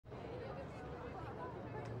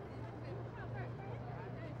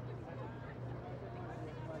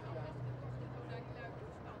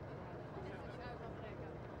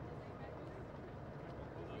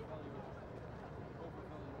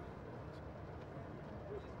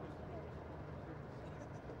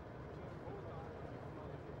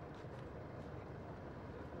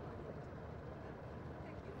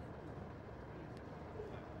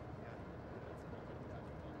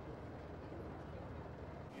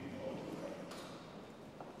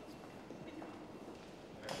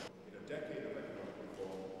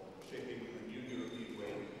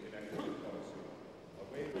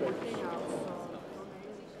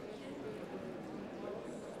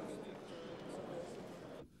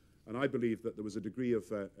And I believe that there was a degree of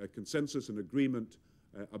consensus and agreement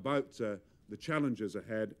about the challenges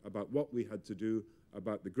ahead, about what we had to do,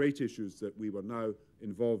 about the great issues that we were now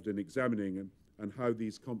involved in examining, and how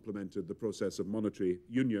these complemented the process of monetary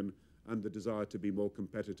union and the desire to be more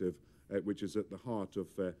competitive, which is at the heart of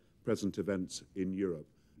present events in Europe.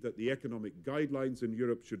 That the economic guidelines in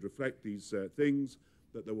Europe should reflect these things,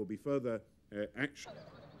 that there will be further action.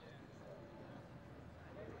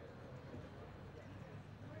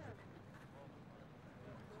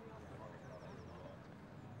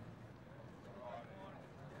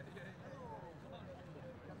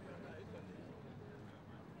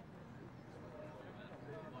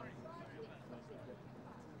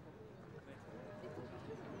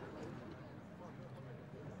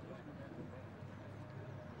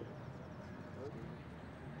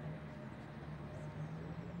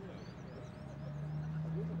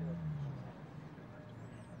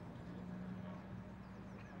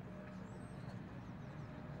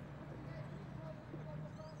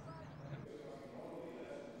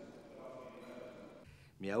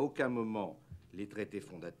 Mais à aucun moment, les traités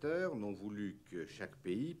fondateurs n'ont voulu que chaque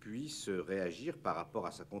pays puisse réagir par rapport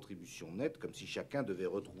à sa contribution nette, comme si chacun devait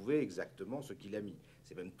retrouver exactement ce qu'il a mis.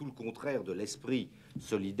 C'est même tout le contraire de l'esprit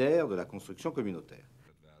solidaire de la construction communautaire.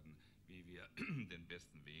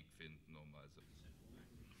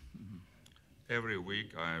 Every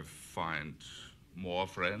week I find more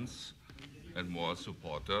friends and more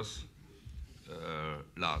supporters.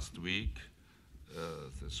 Last week,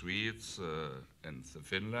 the Swedes and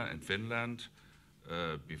Finland,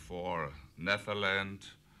 before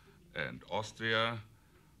Netherlands and Austria.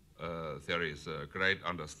 There is a great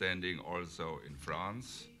understanding also in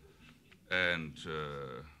France, and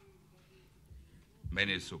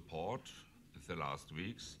many support in the last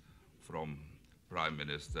weeks from Prime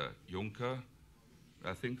Minister Juncker.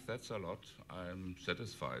 I think that's a lot. I'm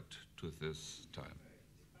satisfied to this time.